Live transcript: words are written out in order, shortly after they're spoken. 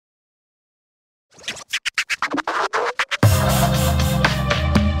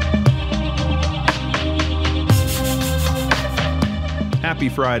Happy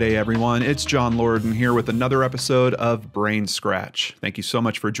Friday, everyone. It's John Lorden here with another episode of Brainscratch. Thank you so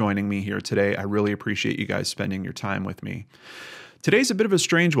much for joining me here today. I really appreciate you guys spending your time with me. Today's a bit of a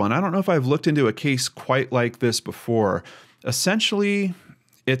strange one. I don't know if I've looked into a case quite like this before. Essentially,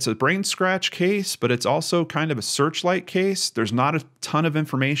 it's a Brainscratch case, but it's also kind of a searchlight case. There's not a ton of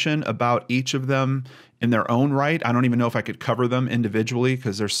information about each of them in their own right. I don't even know if I could cover them individually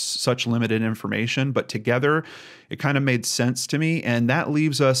because there's such limited information, but together it kind of made sense to me. And that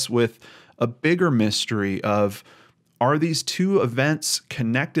leaves us with a bigger mystery of, are these two events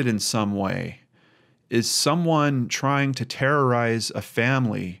connected in some way? Is someone trying to terrorize a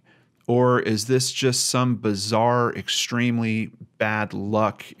family? Or is this just some bizarre, extremely bad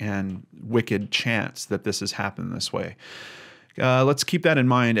luck and wicked chance that this has happened this way? Let's keep that in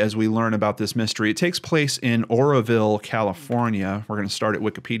mind as we learn about this mystery. It takes place in Oroville, California. We're going to start at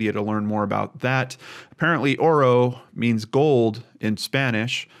Wikipedia to learn more about that. Apparently, oro means gold in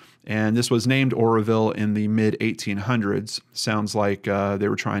Spanish, and this was named Oroville in the mid-1800s. Sounds like they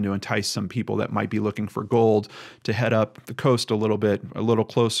were trying to entice some people that might be looking for gold to head up the coast a little bit, a little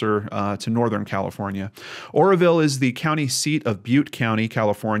closer to Northern California. Oroville is the county seat of Butte County,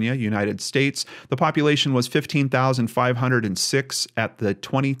 California, United States. The population was 15,506 at the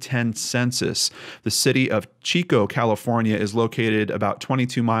 2010 census. The city of Chico, California is located about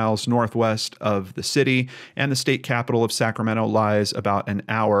 22 miles northwest of the city, and the state capital of Sacramento lies about an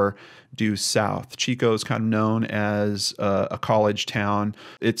hour due south. Chico is kind of known as a college town.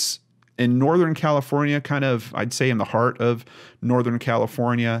 It's in Northern California, kind of, I'd say, in the heart of Northern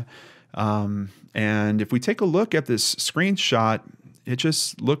California. And if we take a look at this screenshot, it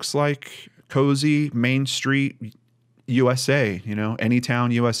just looks like cozy Main Street USA, you know,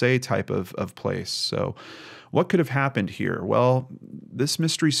 Anytown USA type of place. So what could have happened here? Well, this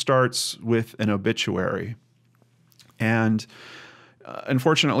mystery starts with an obituary. And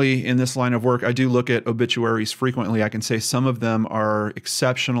unfortunately, in this line of work, I do look at obituaries frequently. I can say some of them are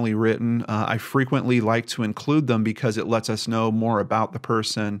exceptionally written. I frequently like to include them because it lets us know more about the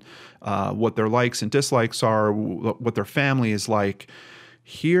person, what their likes and dislikes are, what their family is like.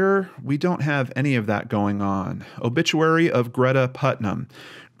 Here, we don't have any of that going on. Obituary of Greta Putnam.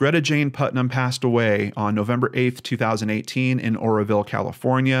 Greta Jane Putnam passed away on November 8th, 2018 in Oroville,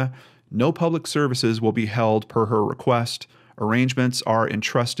 California. No public services will be held per her request. Arrangements are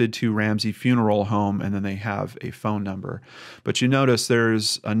entrusted to Ramsey Funeral Home, and then they have a phone number. But you notice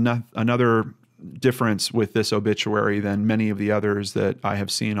there's another difference with this obituary than many of the others that I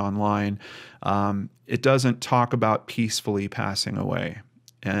have seen online. It doesn't talk about peacefully passing away.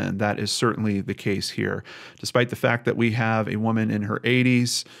 And that is certainly the case here. Despite the fact that we have a woman in her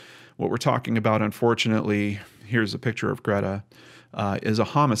 80s, what we're talking about, unfortunately, here's a picture of Greta, is a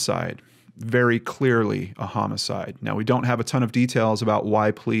homicide. Very clearly a homicide. Now, we don't have a ton of details about why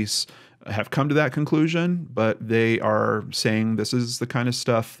police have come to that conclusion, but they are saying this is the kind of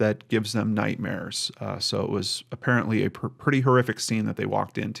stuff that gives them nightmares. So it was apparently a pretty horrific scene that they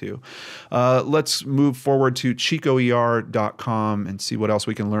walked into. Let's move forward to chicoer.com and see what else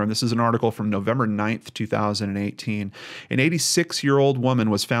we can learn. This is an article from November 9th, 2018. An 86-year-old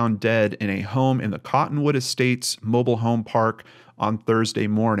woman was found dead in a home in the Cottonwood Estates mobile home park on Thursday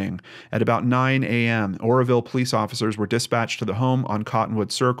morning. At about 9 a.m., Oroville police officers were dispatched to the home on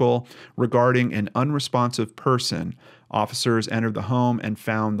Cottonwood Circle regarding an unresponsive person. Officers entered the home and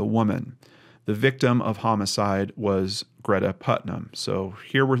found the woman. The victim of homicide was Greta Putnam. So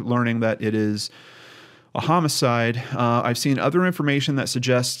here we're learning that it is a homicide. I've seen other information that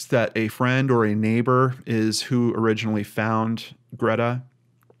suggests that a friend or a neighbor is who originally found Greta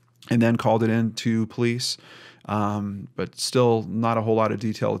and then called it in to police. But still not a whole lot of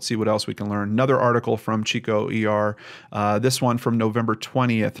detail. Let's see what else we can learn. Another article from Chico ER, this one from November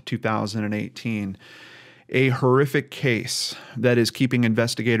 20th, 2018. A horrific case that is keeping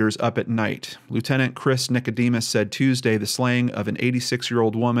investigators up at night. Lieutenant Chris Nicodemus said Tuesday the slaying of an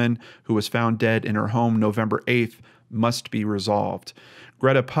 86-year-old woman who was found dead in her home November 8th must be resolved.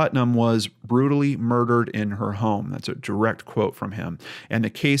 Greta Putnam was brutally murdered in her home. That's a direct quote from him. And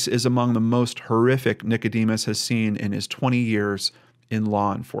the case is among the most horrific Nicodemus has seen in his 20 years in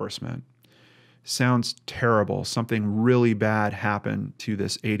law enforcement. Sounds terrible. Something really bad happened to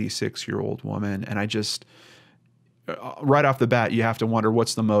this 86-year-old woman. And I just, right off the bat, you have to wonder,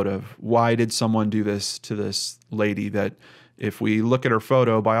 what's the motive? Why did someone do this to this lady that, if we look at her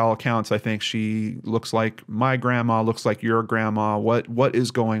photo, by all accounts, I think she looks like my grandma, looks like your grandma. What is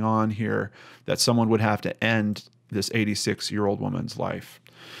going on here that someone would have to end this 86-year-old woman's life?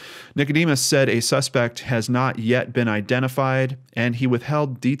 Nicodemus said a suspect has not yet been identified, and he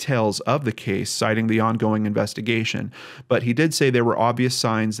withheld details of the case, citing the ongoing investigation. But he did say there were obvious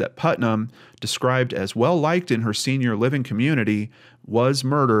signs that Putnam, described as well-liked in her senior living community, was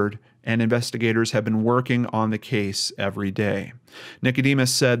murdered, and investigators have been working on the case every day.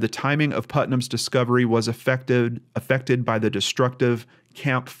 Nicodemus said the timing of Putnam's discovery was affected by the destructive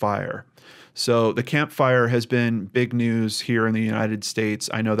campfire. So the campfire has been big news here in the United States.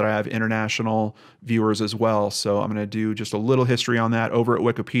 I know that I have international viewers as well, so I'm going to do just a little history on that over at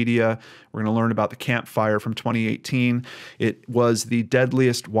Wikipedia. We're going to learn about the campfire from 2018. It was the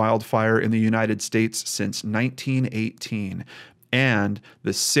deadliest wildfire in the United States since 1918. And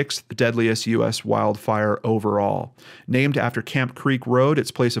the 6th deadliest U.S. wildfire overall. Named after Camp Creek Road, its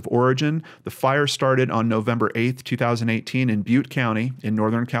place of origin, the fire started on November 8, 2018 in Butte County in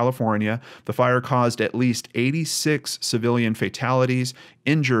Northern California. The fire caused at least 86 civilian fatalities,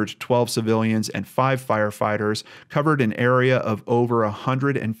 injured 12 civilians and 5 firefighters, covered an area of over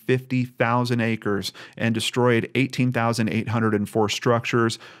 150,000 acres, and destroyed 18,804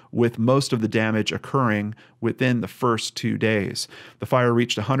 structures, with most of the damage occurring within the first 2 days. The fire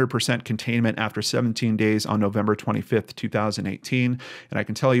reached 100% containment after 17 days on November 25th, 2018. And I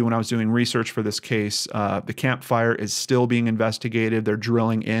can tell you, when I was doing research for this case, the campfire is still being investigated. They're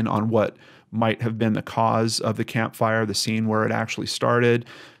drilling in on what might have been the cause of the campfire, the scene where it actually started.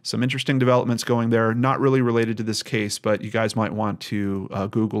 Some interesting developments going there, not really related to this case, but you guys might want to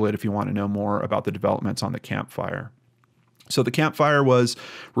Google it if you want to know more about the developments on the campfire. So the campfire was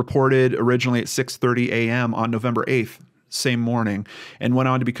reported originally at 6:30 a.m. on November 8th, same morning, and went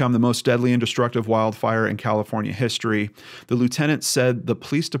on to become the most deadly and destructive wildfire in California history. The lieutenant said the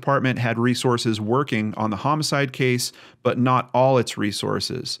police department had resources working on the homicide case, but not all its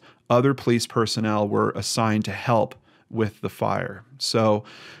resources. Other police personnel were assigned to help with the fire. So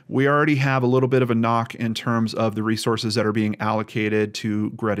we already have a little bit of a knock in terms of the resources that are being allocated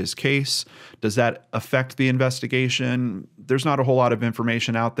to Greta's case. Does that affect the investigation? There's not a whole lot of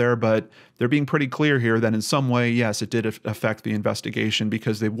information out there, but they're being pretty clear here that in some way, yes, it did affect the investigation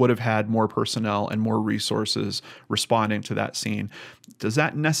because they would have had more personnel and more resources responding to that scene. Does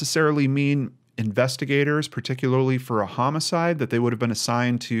that necessarily mean investigators, particularly for a homicide, that they would have been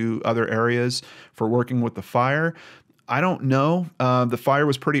assigned to other areas for working with the fire? I don't know. The fire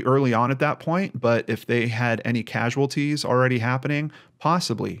was pretty early on at that point, but if they had any casualties already happening,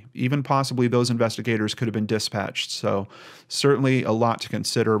 possibly, even possibly those investigators could have been dispatched. So certainly a lot to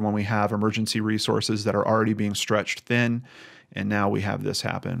consider when we have emergency resources that are already being stretched thin. And now we have this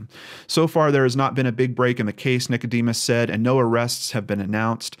happen. So far, there has not been a big break in the case, Nicodemus said, and no arrests have been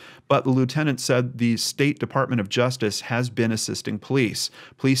announced. But the lieutenant said the State Department of Justice has been assisting police.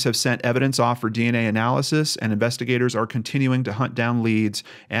 Police have sent evidence off for DNA analysis, and investigators are continuing to hunt down leads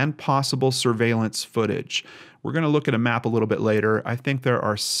and possible surveillance footage. We're going to look at a map a little bit later. I think there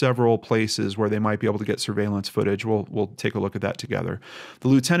are several places where they might be able to get surveillance footage. We'll take a look at that together. The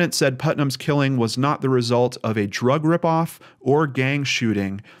lieutenant said Putnam's killing was not the result of a drug ripoff or gang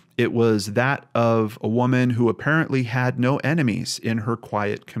shooting. It was that of a woman who apparently had no enemies in her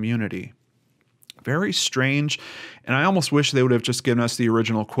quiet community. Very strange, and I almost wish they would have just given us the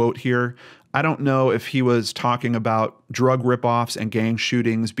original quote here. I don't know if he was talking about drug ripoffs and gang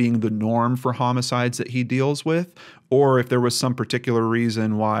shootings being the norm for homicides that he deals with, or if there was some particular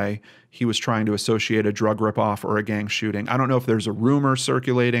reason why he was trying to associate a drug ripoff or a gang shooting. I don't know if there's a rumor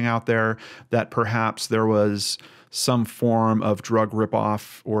circulating out there that perhaps there was some form of drug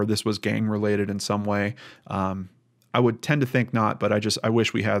ripoff or this was gang related in some way. I would tend to think not, but I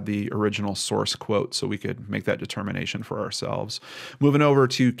wish we had the original source quote so we could make that determination for ourselves. Moving over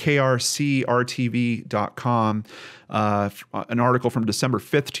to krcrtv.com, an article from December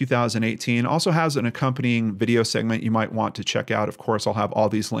 5th, 2018 also has an accompanying video segment you might want to check out. Of course, I'll have all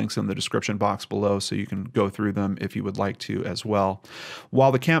these links in the description box below so you can go through them if you would like to as well.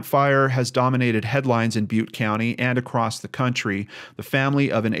 While the campfire has dominated headlines in Butte County and across the country, the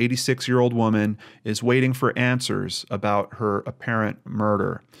family of an 86-year-old woman is waiting for answers about her apparent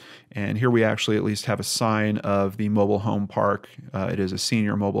murder. And here we actually at least have a sign of the mobile home park. It is a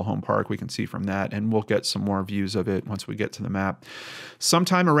senior mobile home park. We can see from that, and we'll get some more views of it once we get to the map.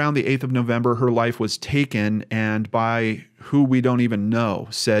 Sometime around the 8th of November, her life was taken, and by who we don't even know,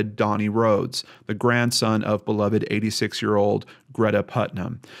 said Donnie Rhodes, the grandson of beloved 86-year-old Greta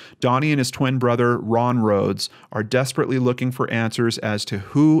Putnam. Donnie and his twin brother, Ron Rhodes, are desperately looking for answers as to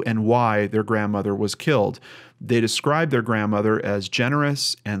who and why their grandmother was killed. They describe their grandmother as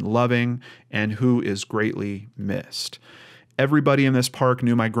generous and loving and who is greatly missed. Everybody in this park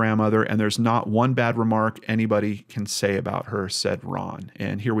knew my grandmother, and there's not one bad remark anybody can say about her, said Ron.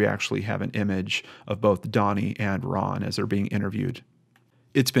 And here we actually have an image of both Donnie and Ron as they're being interviewed.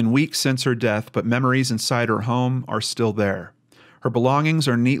 It's been weeks since her death, but memories inside her home are still there. Her belongings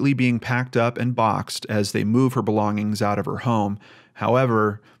are neatly being packed up and boxed as they move her belongings out of her home.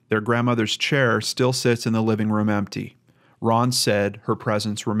 However, their grandmother's chair still sits in the living room empty. Ron said her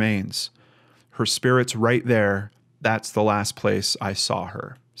presence remains. Her spirit's right there. That's the last place I saw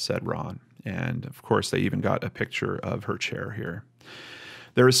her, said Ron. And of course, they even got a picture of her chair here.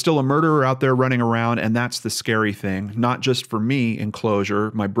 There is still a murderer out there running around, and that's the scary thing. Not just for me in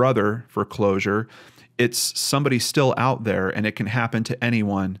closure, my brother for closure. It's somebody still out there, and it can happen to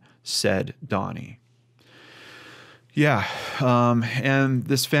anyone, said Donnie. Yeah, and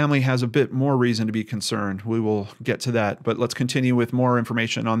this family has a bit more reason to be concerned. We will get to that, but let's continue with more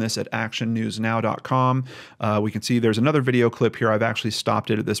information on this at actionnewsnow.com. We can see there's another video clip here. I've actually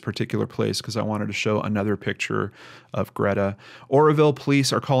stopped it at this particular place because I wanted to show another picture of Greta. Oroville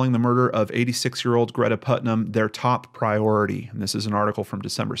police are calling the murder of 86-year-old Greta Putnam their top priority. And this is an article from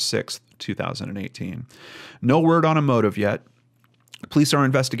December 6th, 2018. No word on a motive yet. Police are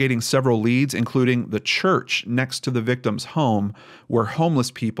investigating several leads, including the church next to the victim's home, where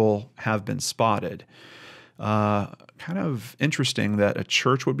homeless people have been spotted. Kind of interesting that a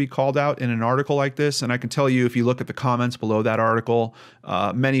church would be called out in an article like this. And I can tell you, if you look at the comments below that article,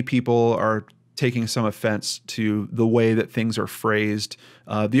 many people are taking some offense to the way that things are phrased.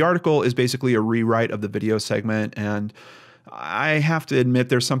 The article is basically a rewrite of the video segment, and I have to admit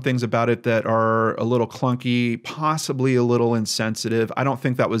there's some things about it that are a little clunky, possibly a little insensitive. I don't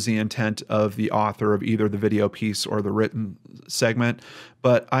think that was the intent of the author of either the video piece or the written segment,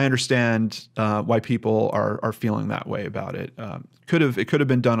 but I understand why people are feeling that way about it. It could have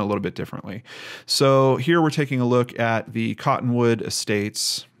been done a little bit differently. So here we're taking a look at the Cottonwood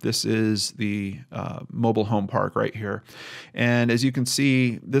Estates. This is the mobile home park right here. And as you can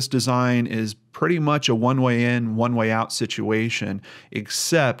see, this design is pretty much a one-way in, one-way out situation,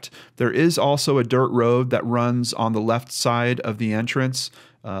 except there is also a dirt road that runs on the left side of the entrance.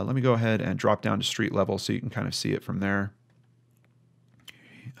 Let me go ahead and drop down to street level so you can kind of see it from there.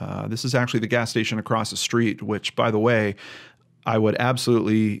 This is actually the gas station across the street, which, by the way, I would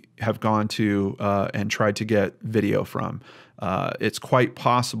absolutely have gone to and tried to get video from. It's quite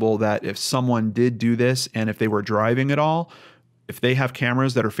possible that if someone did do this and if they were driving at all, if they have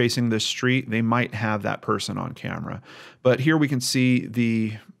cameras that are facing this street, they might have that person on camera. But here we can see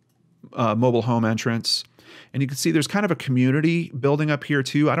the mobile home entrance. And you can see there's kind of a community building up here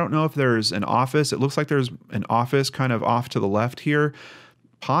too. I don't know if there's an office. It looks like there's an office kind of off to the left here.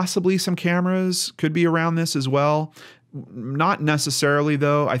 Possibly some cameras could be around this as well. Not necessarily,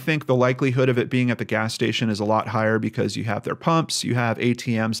 though. I think the likelihood of it being at the gas station is a lot higher because you have their pumps, you have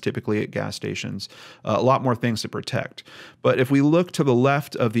ATMs typically at gas stations, a lot more things to protect. But if we look to the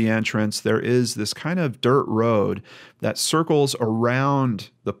left of the entrance, there is this kind of dirt road that circles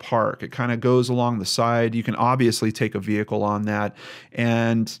around the park. It kind of goes along the side. You can obviously take a vehicle on that.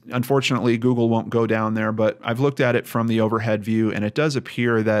 And unfortunately, Google won't go down there, but I've looked at it from the overhead view, and it does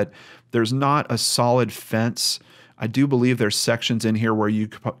appear that there's not a solid fence. I do believe there's sections in here where you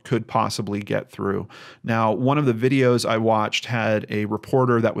could possibly get through. Now, one of the videos I watched had a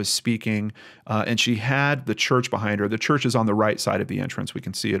reporter that was speaking, and she had the church behind her. The church is on the right side of the entrance. We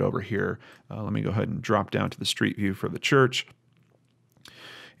can see it over here. Let me go ahead and drop down to the street view for the church.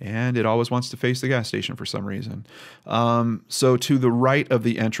 And it always wants to face the gas station for some reason. So to the right of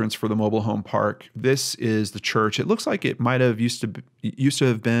the entrance for the mobile home park, this is the church. It looks like it might have used to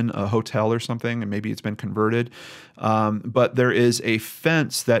have been a hotel or something, and maybe it's been converted. But there is a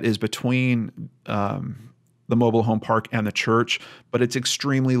fence that is between the mobile home park and the church, but it's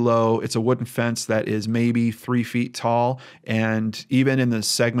extremely low. It's a wooden fence that is maybe 3 feet tall. And even in the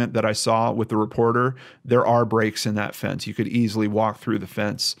segment that I saw with the reporter, there are breaks in that fence. You could easily walk through the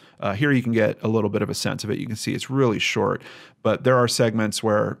fence. Here you can get a little bit of a sense of it. You can see it's really short, but there are segments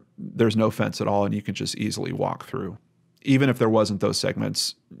where there's no fence at all and you can just easily walk through. Even if there wasn't those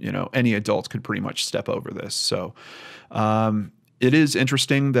segments, you know, any adults could pretty much step over this. So, it is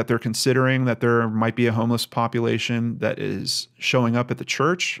interesting that they're considering that there might be a homeless population that is showing up at the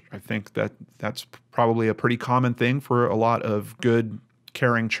church. I think that that's probably a pretty common thing for a lot of good,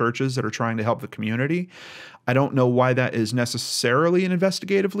 caring churches that are trying to help the community. I don't know why that is necessarily an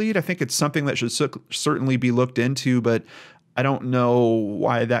investigative lead. I think it's something that should certainly be looked into, but I don't know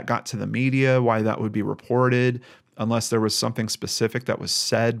why that got to the media, why that would be reported, unless there was something specific that was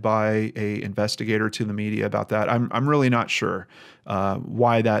said by an investigator to the media about that. I'm really not sure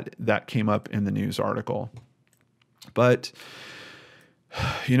why that came up in the news article. But,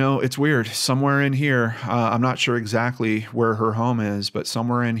 you know, it's weird. Somewhere in here, I'm not sure exactly where her home is, but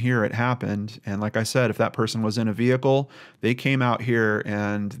somewhere in here it happened. And like I said, if that person was in a vehicle, they came out here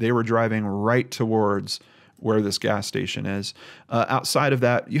and they were driving right towards where this gas station is. Outside of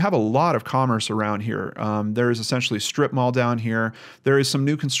that, you have a lot of commerce around here. There is essentially a strip mall down here. There is some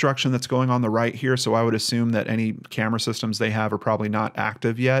new construction that's going on the right here, so I would assume that any camera systems they have are probably not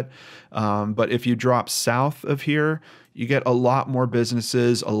active yet. But if you drop south of here, you get a lot more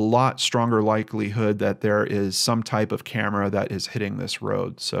businesses, a lot stronger likelihood that there is some type of camera that is hitting this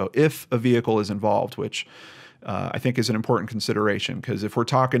road. So if a vehicle is involved, which I think is an important consideration, because if we're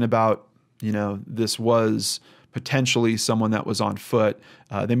talking about, you know, this was potentially someone that was on foot,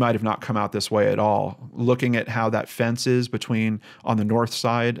 they might have not come out this way at all. Looking at how that fence is between on the north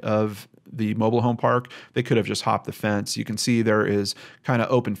side of the mobile home park, they could have just hopped the fence. You can see there is kind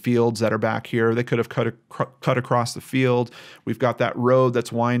of open fields that are back here. They could have cut across the field. We've got that road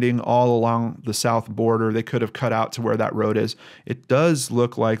that's winding all along the south border. They could have cut out to where that road is. It does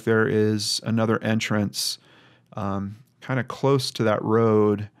look like there is another entrance kind of close to that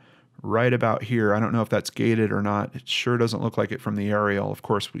road, right about here. I don't know if that's gated or not. It sure doesn't look like it from the aerial. Of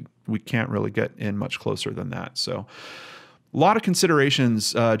course, we can't really get in much closer than that. So a lot of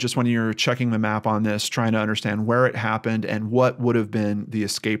considerations just when you're checking the map on this, trying to understand where it happened and what would have been the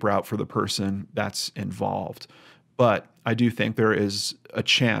escape route for the person that's involved. But I do think there is a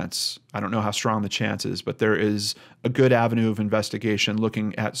chance, I don't know how strong the chance is, but there is a good avenue of investigation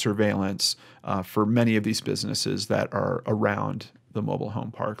looking at surveillance for many of these businesses that are around the mobile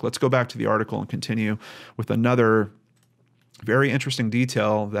home park. Let's go back to the article and continue with another very interesting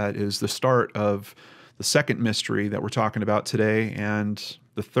detail that is the start of the second mystery that we're talking about today and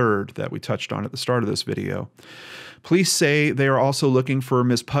the third that we touched on at the start of this video. Police say they are also looking for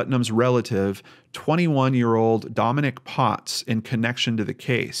Ms. Putnam's relative, 21-year-old Dominic Potts, in connection to the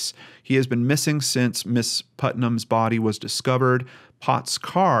case. He has been missing since Ms. Putnam's body was discovered. Potts'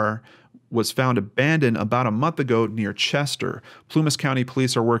 car was found abandoned about a month ago near Chester. Plumas County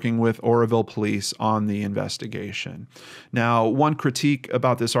Police are working with Oroville Police on the investigation. Now, one critique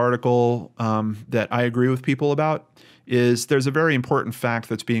about this article that I agree with people about is there's a very important fact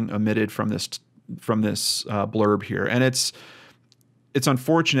that's being omitted from this blurb here, and it's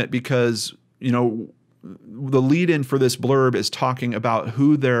unfortunate because, you know, the lead-in for this blurb is talking about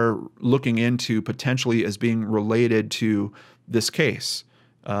who they're looking into potentially as being related to this case.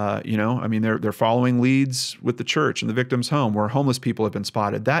 You know, I mean, they're following leads with the church and the victim's home where homeless people have been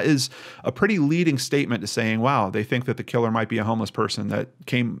spotted. That is a pretty leading statement to saying, wow, they think that the killer might be a homeless person that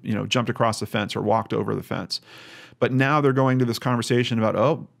came, you know, jumped across the fence or walked over the fence. But now they're going to this conversation about,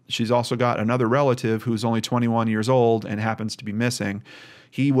 oh, she's also got another relative who's only 21 years old and happens to be missing.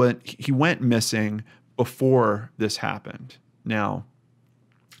 He went missing before this happened. Now,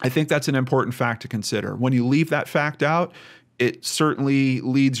 I think that's an important fact to consider. When you leave that fact out, it certainly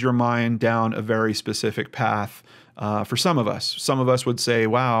leads your mind down a very specific path for some of us. Some of us would say,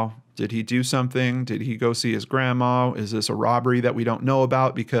 wow, did he do something? Did he go see his grandma? Is this a robbery that we don't know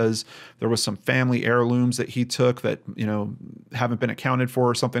about because there was some family heirlooms that he took that, you know, haven't been accounted for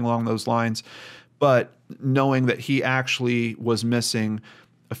or something along those lines? But knowing that he actually was missing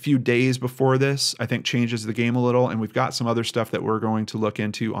a few days before this, I think changes the game a little. And we've got some other stuff that we're going to look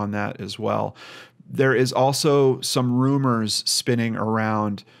into on that as well. There is also some rumors spinning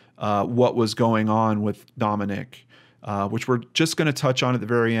around what was going on with Dominic, which we're just going to touch on at the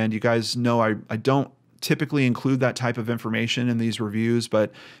very end. You guys know I don't typically include that type of information in these reviews,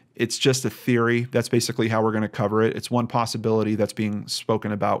 but it's just a theory. That's basically how we're going to cover it. It's one possibility that's being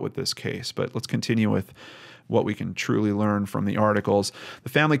spoken about with this case. But let's continue with what we can truly learn from the articles. The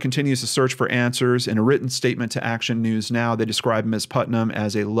family continues to search for answers. In a written statement to Action News Now, they describe Ms. Putnam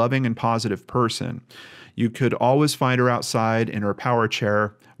as a loving and positive person. You could always find her outside in her power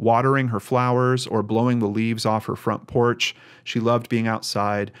chair, watering her flowers or blowing the leaves off her front porch. She loved being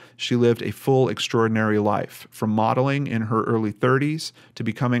outside. She lived a full, extraordinary life. From modeling in her early 30s to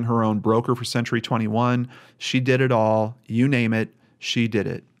becoming her own broker for Century 21, she did it all. You name it, she did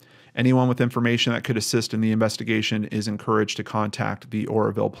it. Anyone with information that could assist in the investigation is encouraged to contact the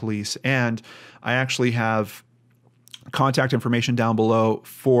Oroville Police. And I actually have contact information down below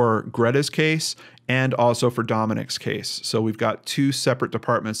for Greta's case and also for Dominic's case. So we've got two separate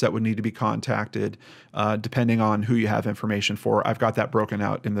departments that would need to be contacted depending on who you have information for. I've got that broken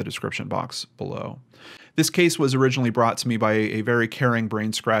out in the description box below. This case was originally brought to me by a very caring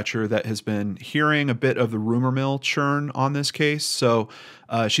brain scratcher that has been hearing a bit of the rumor mill churn on this case. So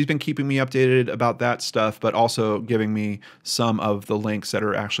she's been keeping me updated about that stuff, but also giving me some of the links that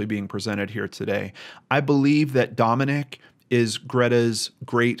are actually being presented here today. I believe that Dominic is Greta's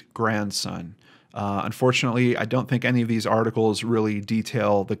great-grandson. Unfortunately, I don't think any of these articles really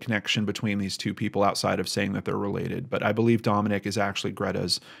detail the connection between these two people outside of saying that they're related, but I believe Dominic is actually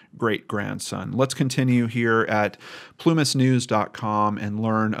Greta's great-grandson. Let's continue here at plumasnews.com and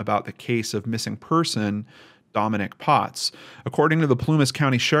learn about the case of missing person Dominic Potts. According to the Plumas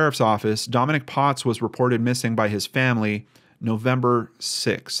County Sheriff's Office, Dominic Potts was reported missing by his family November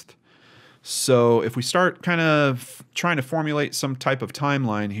 6th. So if we start kind of trying to formulate some type of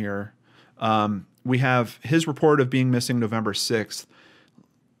timeline here, we have his report of being missing November 6th.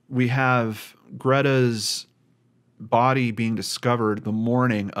 We have Greta's body being discovered the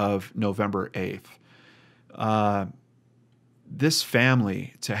morning of November 8th. This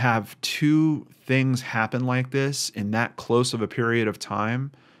family, to have two things happen like this in that close of a period of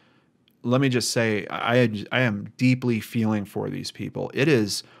time, let me just say, I am deeply feeling for these people. It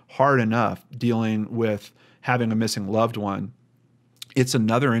is hard enough dealing with having a missing loved one. It's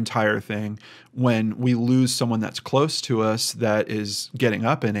another entire thing when we lose someone that's close to us that is getting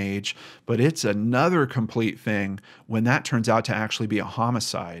up in age, but it's another complete thing when that turns out to actually be a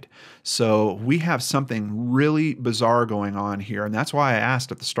homicide. So we have something really bizarre going on here, and that's why I asked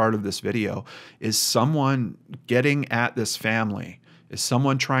at the start of this video, is someone getting at this family? Is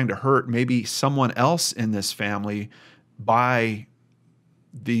someone trying to hurt maybe someone else in this family by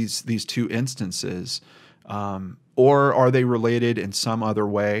these two instances? Or are they related in some other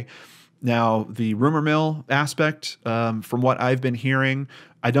way? Now, the rumor mill aspect, from what I've been hearing,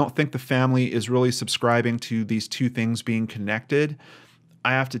 I don't think the family is really subscribing to these two things being connected.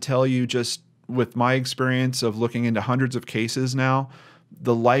 I have to tell you, just with my experience of looking into hundreds of cases now,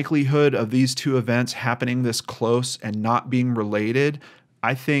 the likelihood of these two events happening this close and not being related,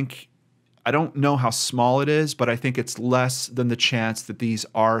 I don't know how small it is, but I think it's less than the chance that these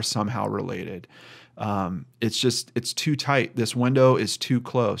are somehow related. It's too tight. This window is too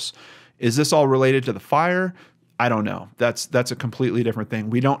close. Is this all related to the fire? I don't know. That's a completely different thing.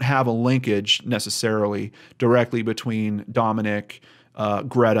 We don't have a linkage necessarily directly between Dominic,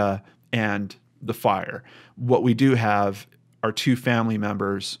 Greta, and the fire. What we do have are two family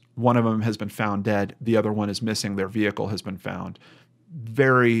members. One of them has been found dead. The other one is missing. Their vehicle has been found.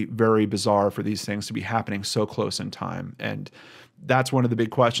 Very, very bizarre for these things to be happening so close in time. And that's one of the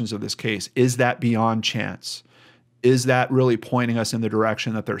big questions of this case. Is that beyond chance? Is that really pointing us in the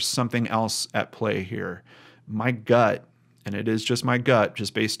direction that there's something else at play here? My gut, and it is just my gut,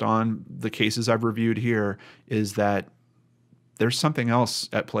 just based on the cases I've reviewed here, is that there's something else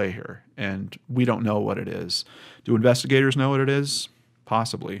at play here, and we don't know what it is. Do investigators know what it is?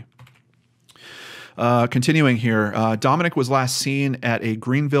 Possibly. Continuing here, Dominic was last seen at a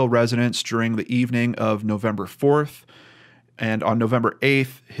Greenville residence during the evening of November 4th. And on November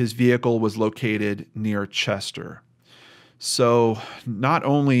 8th, his vehicle was located near Chester. So not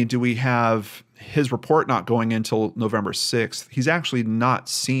only do we have his report not going until November 6th, he's actually not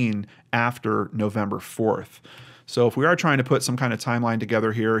seen after November 4th. So if we are trying to put some kind of timeline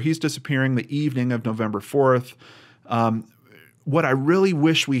together here, he's disappearing the evening of November 4th. What I really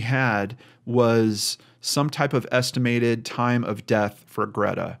wish we had was some type of estimated time of death for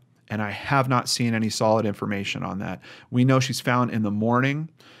Greta. And I have not seen any solid information on that. We know she's found in the morning,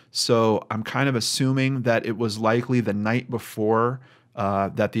 so I'm kind of assuming that it was likely the night before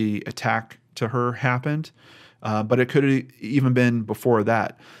that the attack to her happened, but it could have even been before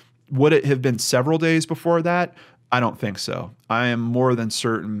that. Would it have been several days before that? I don't think so. I am more than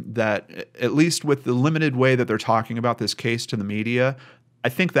certain that, at least with the limited way that they're talking about this case to the media, I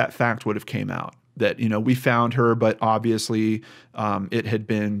think that fact would have came out. That, we found her, but obviously it had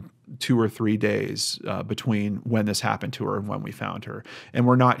been 2 or 3 days between when this happened to her and when we found her. And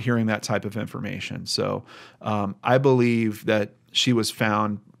we're not hearing that type of information. So I believe that she was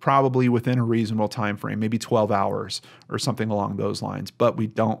found probably within a reasonable time frame, maybe 12 hours or something along those lines. But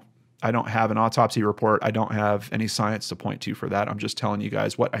I don't have an autopsy report. I don't have any science to point to for that. I'm just telling you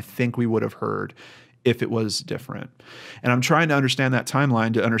guys what I think we would have heard if it was different. And I'm trying to understand that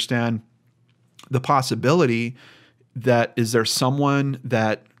timeline to understand the possibility that, is there someone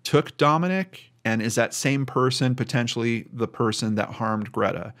that took Dominic, and is that same person potentially the person that harmed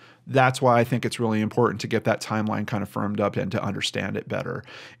Greta? That's why I think it's really important to get that timeline kind of firmed up and to understand it better.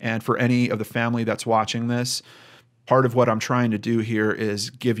 And for any of the family that's watching this, part of what I'm trying to do here is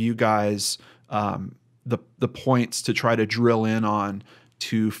give you guys the points to try to drill in on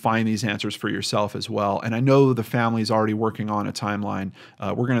to find these answers for yourself as well. And I know the family is already working on a timeline.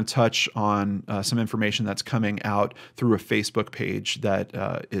 We're going to touch on some information that's coming out through a Facebook page that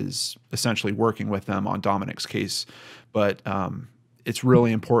is essentially working with them on Dominic's case. But it's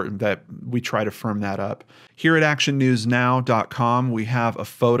really important that we try to firm that up. Here at actionnewsnow.com, we have a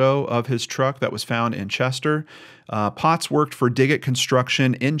photo of his truck that was found in Chester. Potts worked for Diggett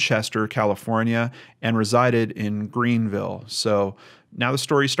Construction in Chester, California, and resided in Greenville. So now the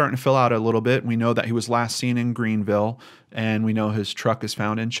story's starting to fill out a little bit. We know that he was last seen in Greenville, and we know his truck is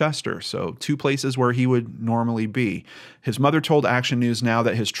found in Chester. So 2 places where he would normally be. His mother told Action News Now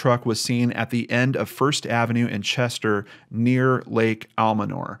that his truck was seen at the end of First Avenue in Chester near Lake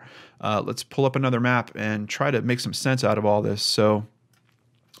Almanor. Let's pull up another map and try to make some sense out of all this. So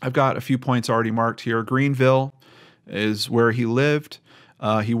I've got a few points already marked here. Greenville is where he lived.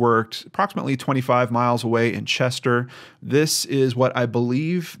 He worked approximately 25 miles away in Chester. This is what I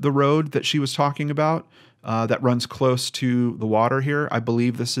believe the road that she was talking about that runs close to the water here. I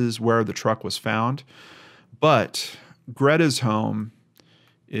believe this is where the truck was found. But Greta's home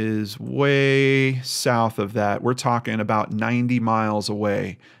is way south of that. We're talking about 90 miles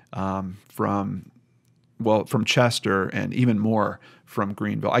away from Chester, and even more from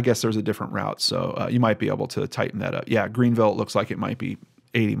Greenville. I guess there's a different route, so you might be able to tighten that up. Yeah, Greenville, it looks like it might be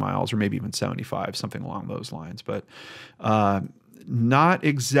 80 miles or maybe even 75, something along those lines, but not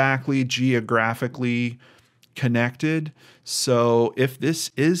exactly geographically connected. So if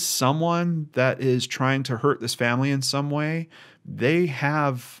this is someone that is trying to hurt this family in some way, they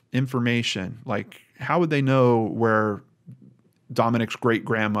have information. Like, how would they know where Dominic's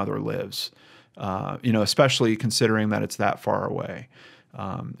great-grandmother lives? Especially considering that it's that far away.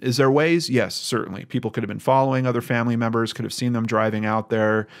 Is there ways? Yes, certainly. People could have been following other family members, could have seen them driving out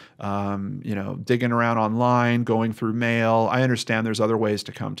there, digging around online, going through mail. I understand there's other ways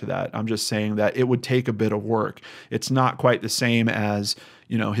to come to that. I'm just saying that it would take a bit of work. It's not quite the same as,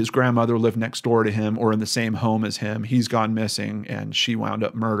 his grandmother lived next door to him or in the same home as him. He's gone missing and she wound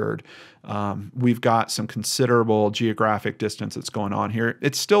up murdered. We've got some considerable geographic distance that's going on here.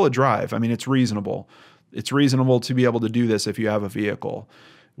 It's still a drive. I mean, it's reasonable. It's reasonable to be able to do this if you have a vehicle,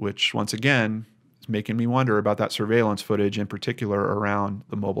 which once again is making me wonder about that surveillance footage, in particular around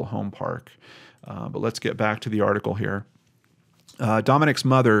the mobile home park. But let's get back to the article here. Dominic's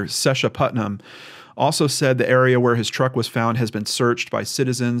mother, Greta Putnam, also said the area where his truck was found has been searched by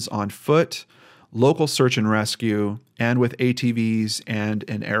citizens on foot, local search and rescue, and with ATVs and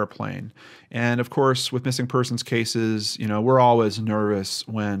an airplane. And of course, with missing persons cases, we're always nervous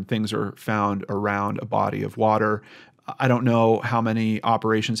when things are found around a body of water. I don't know how many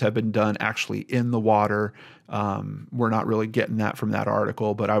operations have been done actually in the water. We're not really getting that from that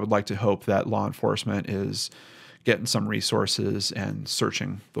article, but I would like to hope that law enforcement is getting some resources and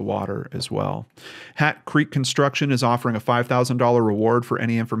searching the water as well. Hat Creek Construction is offering a $5,000 reward for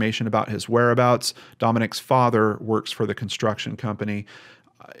any information about his whereabouts. Dominic's father works for the construction company.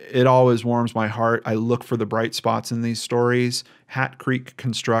 It always warms my heart. I look for the bright spots in these stories. Hat Creek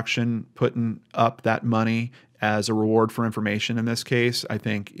Construction putting up that money as a reward for information in this case, I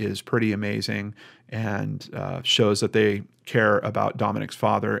think is pretty amazing and shows that they care about Dominic's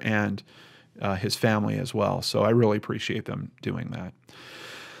father and his family as well. So I really appreciate them doing that.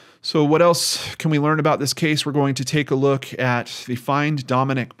 So what else can we learn about this case? We're going to take a look at the Find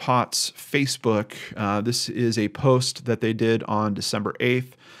Dominic Potts Facebook. This is a post that they did on December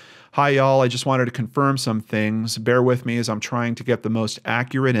 8th. Hi, y'all. I just wanted to confirm some things. Bear with me as I'm trying to get the most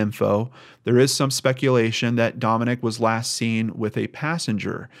accurate info. There is some speculation that Dominic was last seen with a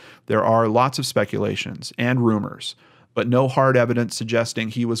passenger. There are lots of speculations and rumors, but no hard evidence suggesting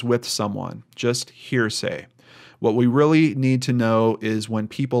he was with someone, just hearsay. What we really need to know is when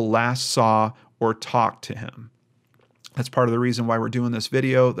people last saw or talked to him. That's part of the reason why we're doing this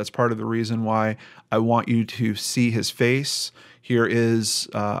video. That's part of the reason why I want you to see his face. Here is,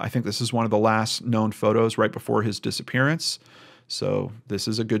 I think this is one of the last known photos right before his disappearance. So this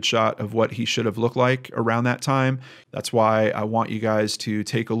is a good shot of what he should have looked like around that time. That's why I want you guys to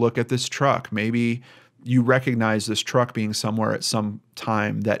take a look at this truck. Maybe you recognize this truck being somewhere at some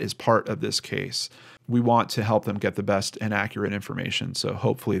time that is part of this case. We want to help them get the best and accurate information. So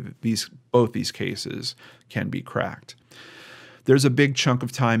hopefully both these cases can be cracked. There's a big chunk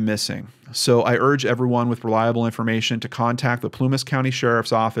of time missing. So I urge everyone with reliable information to contact the Plumas County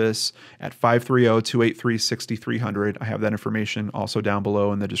Sheriff's Office at 530-283-6300. I have that information also down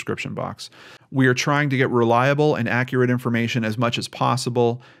below in the description box. We are trying to get reliable and accurate information as much as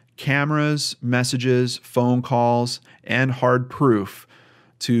possible. Cameras, messages, phone calls, and hard proof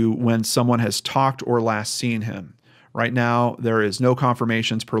to when someone has talked or last seen him. Right now, there is no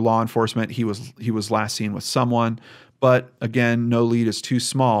confirmations per law enforcement. He was last seen with someone, but again, no lead is too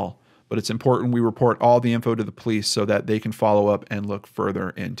small. But it's important we report all the info to the police so that they can follow up and look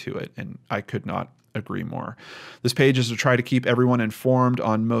further into it. And I could not agree more. This page is to try to keep everyone informed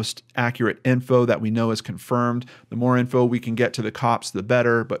on most accurate info that we know is confirmed. The more info we can get to the cops, the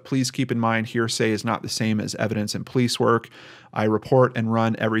better. But please keep in mind, hearsay is not the same as evidence in police work. I report and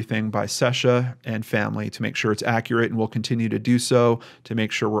run everything by Sesha and family to make sure it's accurate, and we'll continue to do so to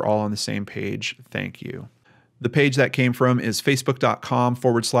make sure we're all on the same page. Thank you. The page that came from is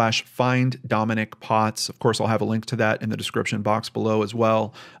facebook.com/find Dominic Potts. Of course, I'll have a link to that in the description box below as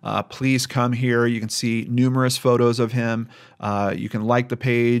well. Please come here. You can see numerous photos of him. You can like the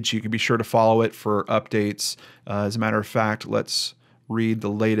page. You can be sure to follow it for updates. As a matter of fact, let's read the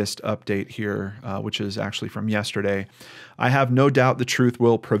latest update here, which is actually from yesterday. I have no doubt the truth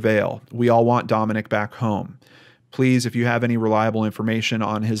will prevail. We all want Dominic back home. Please, if you have any reliable information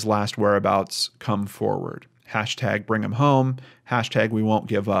on his last whereabouts, come forward. Hashtag bring him home. Hashtag we won't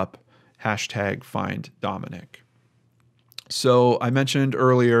give up. Hashtag find Dominic. So I mentioned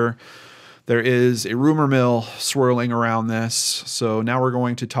earlier, there is a rumor mill swirling around this. So now we're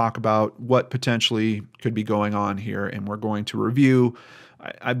going to talk about what potentially could be going on here, and we're going to review.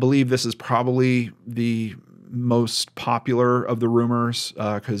 I believe this is probably the most popular of the rumors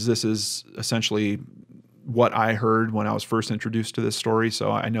because this is essentially what I heard when I was first introduced to this story.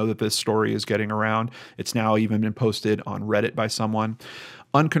 So I know that this story is getting around. It's now even been posted on Reddit by someone.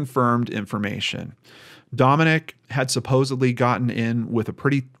 Unconfirmed information. Dominic had supposedly gotten in with a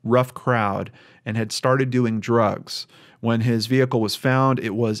pretty rough crowd and had started doing drugs. When his vehicle was found,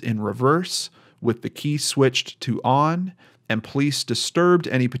 it was in reverse with the key switched to on, and police disturbed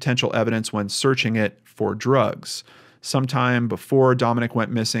any potential evidence when searching it for drugs. Sometime before Dominic went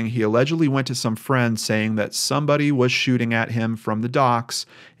missing, he allegedly went to some friends saying that somebody was shooting at him from the docks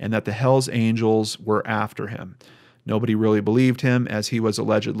and that the Hells Angels were after him. Nobody really believed him as he was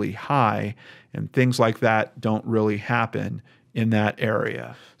allegedly high, and things like that don't really happen in that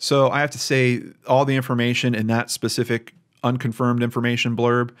area. So I have to say, all the information in that specific unconfirmed information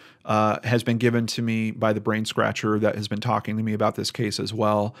blurb has been given to me by the brain scratcher that has been talking to me about this case as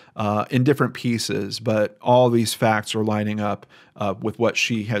well in different pieces, but all these facts are lining up with what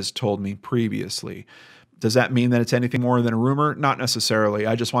she has told me previously. Does that mean that it's anything more than a rumor? Not necessarily.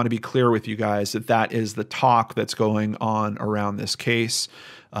 I just want to be clear with you guys that that is the talk that's going on around this case.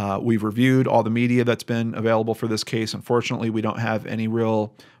 We've reviewed all the media that's been available for this case. Unfortunately, we don't have any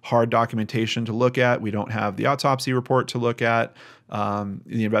real hard documentation to look at. We don't have the autopsy report to look at. The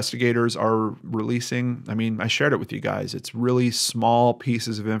investigators are releasing, I mean, I shared it with you guys. It's really small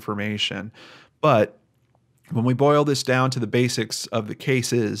pieces of information. But when we boil this down to the basics of the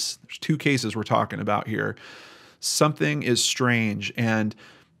cases, there's two cases we're talking about here. Something is strange, and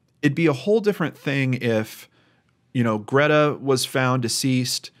it'd be a whole different thing if, you know, Greta was found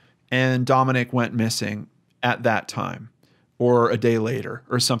deceased and Dominic went missing at that time or a day later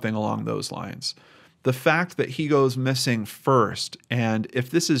or something along those lines. The fact that he goes missing first, and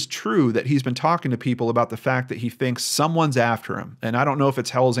if this is true that he's been talking to people about the fact that he thinks someone's after him, and I don't know if it's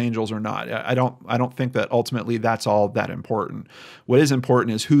Hell's Angels or not. I don't think that ultimately that's all that important. What is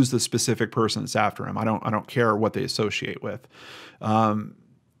important is who's the specific person that's after him. I don't care what they associate with.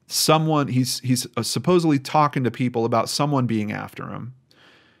 Someone, he's supposedly talking to people about someone being after him.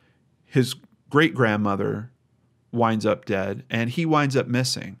 His great-grandmother winds up dead, and he winds up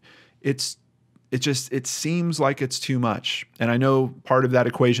missing. It seems like it's too much. And I know part of that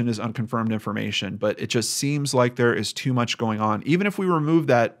equation is unconfirmed information, but it just seems like there is too much going on. Even if we remove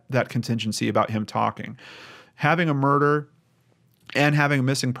that contingency about him talking, having a murder and having a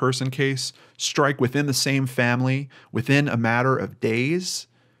missing person case strike within the same family within a matter of days,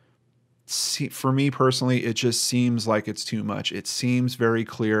 for me personally, it just seems like it's too much. It seems very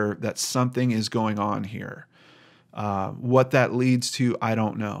clear that something is going on here. What that leads to, I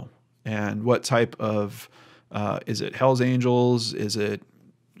don't know. And what type of, is it Hell's Angels? Is it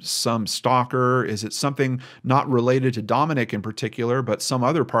some stalker? Is it something not related to Dominic in particular, but some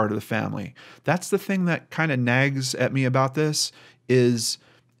other part of the family? That's the thing that kind of nags at me about this is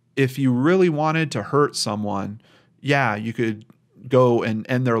if you really wanted to hurt someone, yeah, you could go and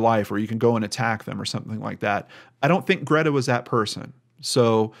end their life, or you can go and attack them or something like that. I don't think Greta was that person.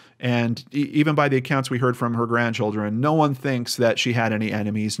 So, and even by the accounts we heard from her grandchildren, no one thinks that she had any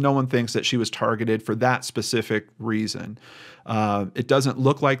enemies. No one thinks that she was targeted for that specific reason. It doesn't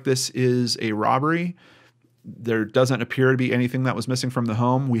look like this is a robbery. There doesn't appear to be anything that was missing from the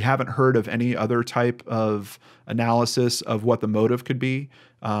home. We haven't heard of any other type of analysis of what the motive could be.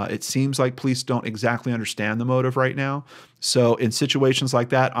 It seems like police don't exactly understand the motive right now. So in situations like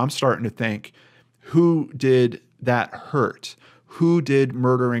that, I'm starting to think, who did that hurt? Who did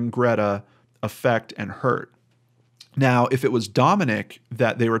murdering Greta affect and hurt? Now, if it was Dominic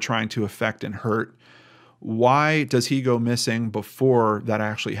that they were trying to affect and hurt, why does he go missing before that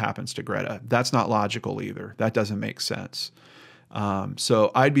actually happens to Greta? That's not logical either. That doesn't make sense.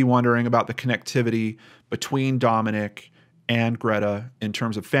 So I'd be wondering about the connectivity between Dominic and Greta in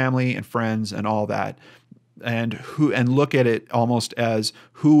terms of family and friends and all that, and look at it almost as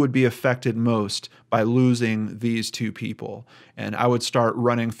who would be affected most by losing these two people. And I would start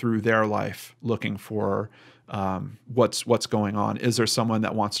running through their life looking for what's going on. Is there someone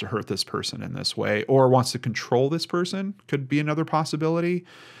that wants to hurt this person in this way or wants to control this person? Could be another possibility.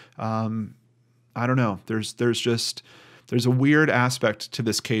 I don't know. There's a weird aspect to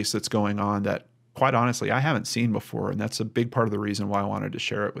this case that's going on that, quite honestly, I haven't seen before, and that's a big part of the reason why I wanted to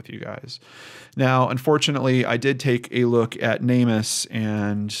share it with you guys. Now, unfortunately, I did take a look at NamUs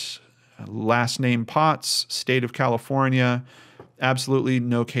and last name Potts, state of California. Absolutely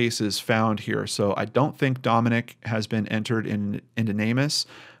no cases found here. So I don't think Dominic has been entered into NamUs.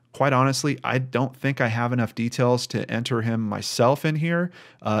 Quite honestly, I don't think I have enough details to enter him myself in here.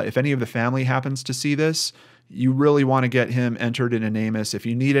 If any of the family happens to see this, you really want to get him entered in a NamUs. If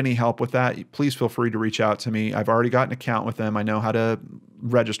you need any help with that, please feel free to reach out to me. I've already got an account with them. I know how to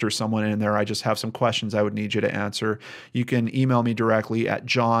register someone in there. I just have some questions I would need you to answer. You can email me directly at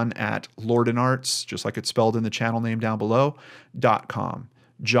john@lordenarts, just like it's spelled in the channel name down below, .com.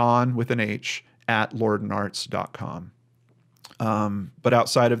 John with an H at lordenarts.com. But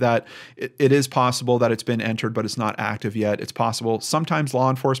outside of that, it is possible that it's been entered, but it's not active yet. It's possible. Sometimes law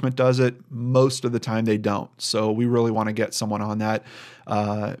enforcement does it. Most of the time they don't. So we really want to get someone on that.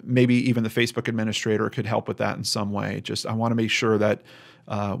 Maybe even the Facebook administrator could help with that in some way. I want to make sure that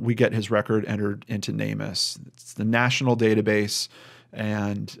we get his record entered into NamUs. It's the national database,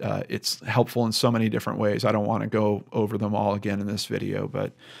 and it's helpful in so many different ways. I don't want to go over them all again in this video,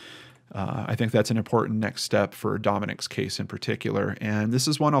 but I think that's an important next step for Dominic's case in particular. And this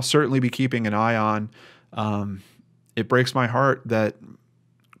is one I'll certainly be keeping an eye on. It breaks my heart that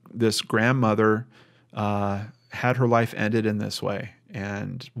this grandmother had her life ended in this way.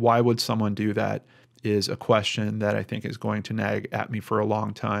 And why would someone do that is a question that I think is going to nag at me for a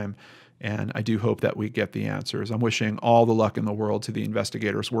long time. And I do hope that we get the answers. I'm wishing all the luck in the world to the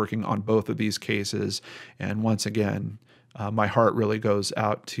investigators working on both of these cases. And once again, my heart really goes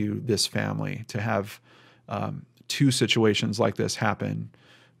out to this family to have two situations like this happen,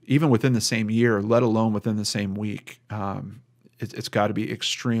 even within the same year, let alone within the same week. It's got to be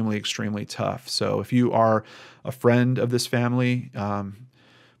extremely, extremely tough. So if you are a friend of this family,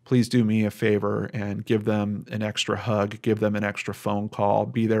 please do me a favor and give them an extra hug, give them an extra phone call,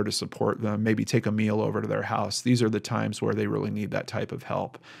 be there to support them, maybe take a meal over to their house. These are the times where they really need that type of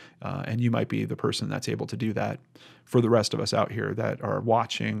help. And you might be the person that's able to do that for the rest of us out here that are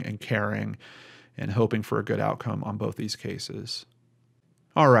watching and caring and hoping for a good outcome on both these cases.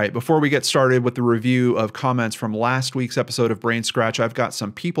 All right, before we get started with the review of comments from last week's episode of Brainscratch, I've got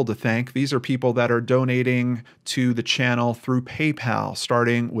some people to thank. These are people that are donating to the channel through PayPal,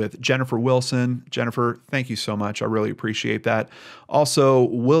 starting with Jennifer Wilson. Jennifer, thank you so much. I really appreciate that. Also,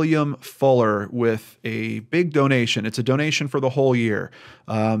 William Fuller with a big donation. It's a donation for the whole year.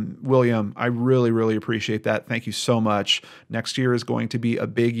 William, I really, really appreciate that. Thank you so much. Next year is going to be a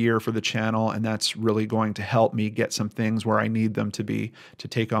big year for the channel, and that's really going to help me get some things where I need them to be, to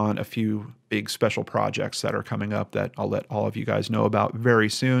take on a few big special projects that are coming up that I'll let all of you guys know about very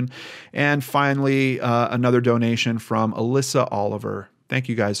soon. And finally, another donation from Alyssa Oliver. Thank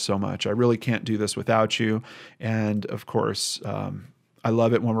you guys so much. I really can't do this without you. And of course, I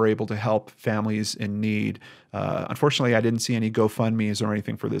love it when we're able to help families in need. Unfortunately, I didn't see any GoFundMes or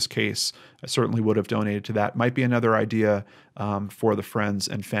anything for this case. I certainly would have donated to that. Might be another idea for the friends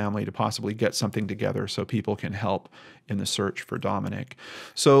and family to possibly get something together so people can help in the search for Dominic.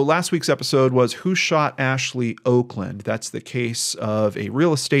 So last week's episode was Who Shot Ashley Oakland? That's the case of a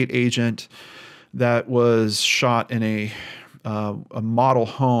real estate agent that was shot in a model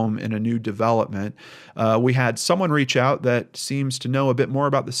home in a new development. We had someone reach out that seems to know a bit more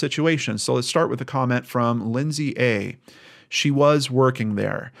about the situation. So let's start with a comment from Lindsay A. She was working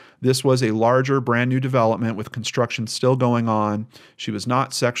there. This was a larger, brand new development with construction still going on. She was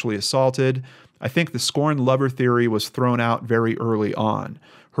not sexually assaulted. I think the scorned lover theory was thrown out very early on.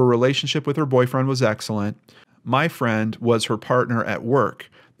 Her relationship with her boyfriend was excellent. My friend was her partner at work.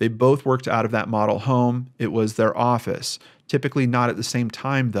 They both worked out of that model home. It was their office, typically not at the same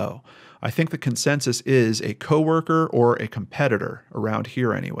time though. I think the consensus is a coworker or a competitor around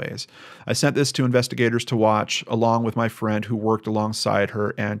here anyways. I sent this to investigators to watch along with my friend who worked alongside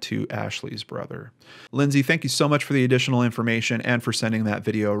her and to Ashley's brother. Lindsay, thank you so much for the additional information and for sending that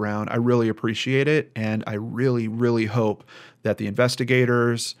video around. I really appreciate it. And I really, really hope that the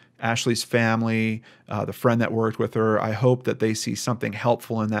investigators, Ashley's family, the friend that worked with her, I hope that they see something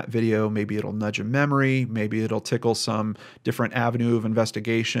helpful in that video. Maybe it'll nudge a memory. Maybe it'll tickle some different avenue of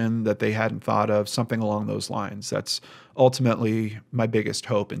investigation that they hadn't thought of, something along those lines. That's ultimately my biggest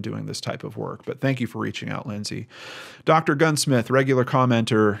hope in doing this type of work. But thank you for reaching out, Lindsay. Dr. Gunsmith, regular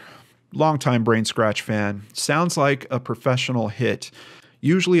commenter, longtime Brainscratch fan. Sounds like a professional hit.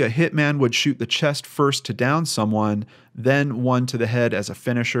 Usually a hitman would shoot the chest first to down someone, then one to the head as a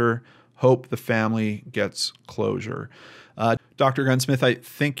finisher. Hope the family gets closure. Dr. Gunsmith, I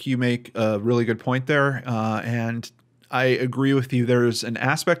think you make a really good point there. And I agree with you. There's an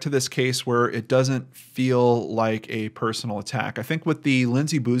aspect to this case where it doesn't feel like a personal attack. I think with the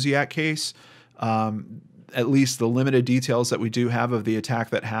Lindsay Buziak case, at least the limited details that we do have of the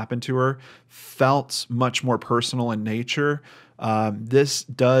attack that happened to her felt much more personal in nature. This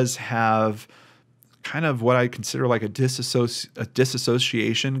does have kind of what I consider like a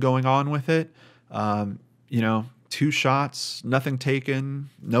disassociation going on with it. You know, 2 shots, nothing taken,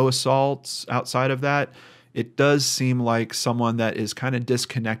 no assaults outside of that. It does seem like someone that is kind of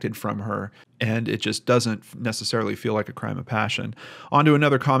disconnected from her, and it just doesn't necessarily feel like a crime of passion. On to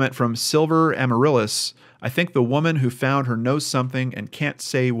another comment from Silver Amaryllis. I think the woman who found her knows something and can't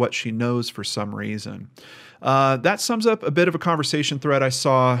say what she knows for some reason. That sums up a bit of a conversation thread I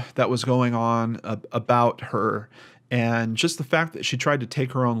saw that was going on about her, and just the fact that she tried to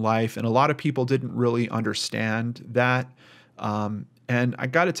take her own life, and a lot of people didn't really understand that. And I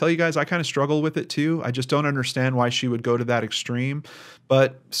got to tell you guys, I kind of struggle with it too. I just don't understand why she would go to that extreme.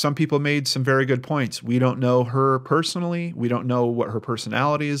 But some people made some very good points. We don't know her personally. We don't know what her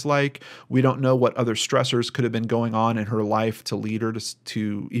personality is like. We don't know what other stressors could have been going on in her life to lead her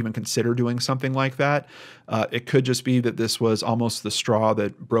to even consider doing something like that. It could just be that this was almost the straw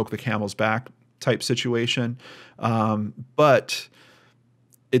that broke the camel's back type situation. But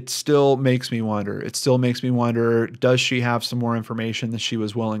it still makes me wonder. It still makes me wonder, does she have some more information that she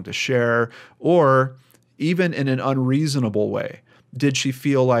was willing to share? Or even in an unreasonable way, did she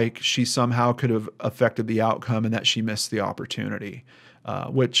feel like she somehow could have affected the outcome and that she missed the opportunity?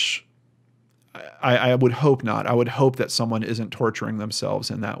 Which I would hope not. I would hope that someone isn't torturing themselves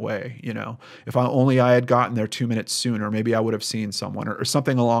in that way. You know, if only I had gotten there 2 minutes sooner, maybe I would have seen someone or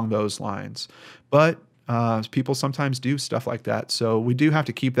something along those lines. But people sometimes do stuff like that. So we do have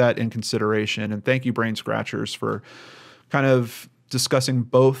to keep that in consideration. And thank you, Brain Scratchers, for kind of discussing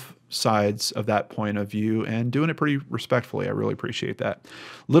both sides of that point of view and doing it pretty respectfully. I really appreciate that.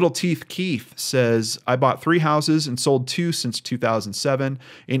 Little Teeth Keith says, I bought 3 houses and sold 2 since 2007.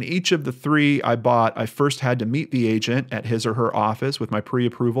 In each of the 3 I bought, I first had to meet the agent at his or her office with my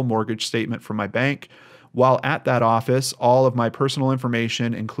pre-approval mortgage statement from my bank. While at that office, all of my personal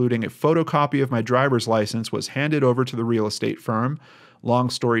information, including a photocopy of my driver's license, was handed over to the real estate firm. Long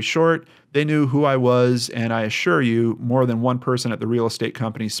story short, they knew who I was, and I assure you, more than one person at the real estate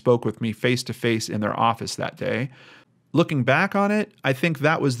company spoke with me face-to-face in their office that day. Looking back on it, I think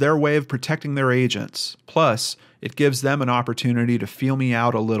that was their way of protecting their agents. Plus, it gives them an opportunity to feel me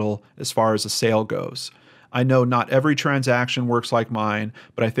out a little as far as a sale goes. I know not every transaction works like mine,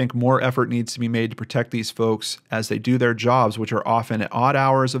 but I think more effort needs to be made to protect these folks as they do their jobs, which are often at odd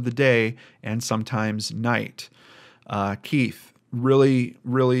hours of the day and sometimes night. Keith, really,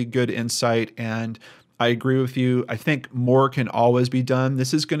 really good insight, and I agree with you. I think more can always be done.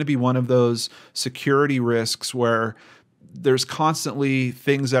 This is going to be one of those security risks where there's constantly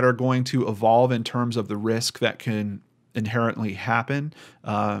things that are going to evolve in terms of the risk that can inherently happen.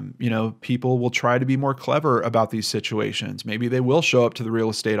 You know, people will try to be more clever about these situations. Maybe they will show up to the real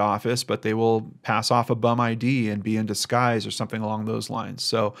estate office, but they will pass off a bum ID and be in disguise or something along those lines.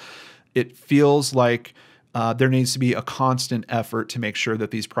 So it feels like there needs to be a constant effort to make sure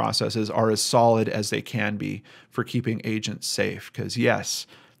that these processes are as solid as they can be for keeping agents safe. Because yes,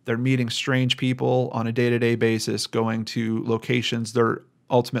 they're meeting strange people on a day-to-day basis, going to locations they're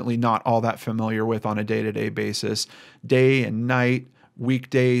ultimately not all that familiar with on a day-to-day basis, day and night,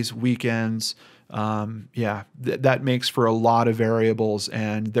 weekdays, weekends. That makes for a lot of variables,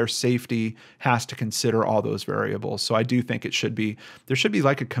 and their safety has to consider all those variables. So I do think there should be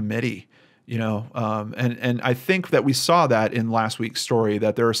like a committee And I think that we saw that in last week's story,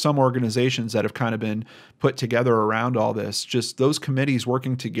 that there are some organizations that have kind of been put together around all this, just those committees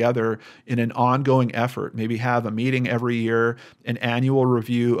working together in an ongoing effort, maybe have a meeting every year, an annual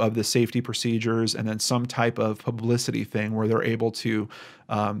review of the safety procedures, and then some type of publicity thing where they're able to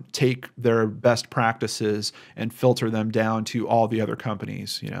take their best practices and filter them down to all the other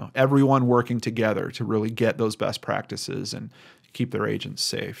companies, everyone working together to really get those best practices and keep their agents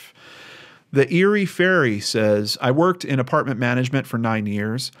safe. The Erie Ferry says, I worked in apartment management for 9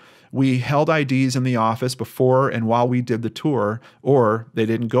 years. We held IDs in the office before and while we did the tour, or they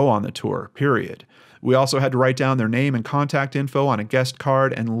didn't go on the tour, period. We also had to write down their name and contact info on a guest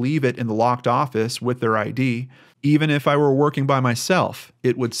card and leave it in the locked office with their ID. Even if I were working by myself,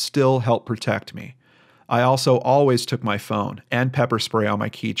 it would still help protect me. I also always took my phone and pepper spray on my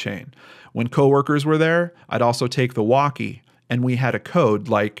keychain. When coworkers were there, I'd also take the walkie, and we had a code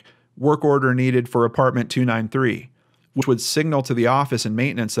like work order needed for apartment 293, which would signal to the office and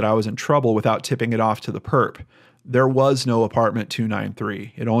maintenance that I was in trouble without tipping it off to the perp. There was no apartment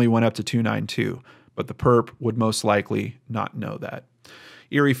 293. It only went up to 292, but the perp would most likely not know that.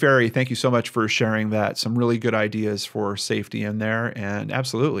 Erie Ferry, thank you so much for sharing that. Some really good ideas for safety in there. And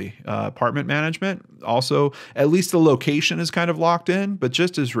absolutely, apartment management, also, at least the location is kind of locked in, but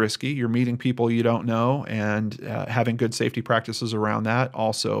just as risky. You're meeting people you don't know, and having good safety practices around that,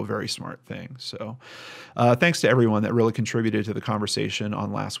 also a very smart thing. So thanks to everyone that really contributed to the conversation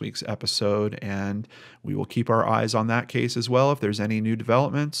on last week's episode. And we will keep our eyes on that case as well. If there's any new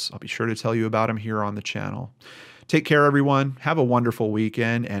developments, I'll be sure to tell you about them here on the channel. Take care, everyone. Have a wonderful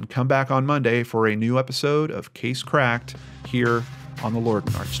weekend, and come back on Monday for a new episode of Case Cracked here on the Lord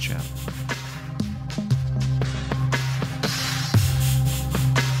and Arts channel.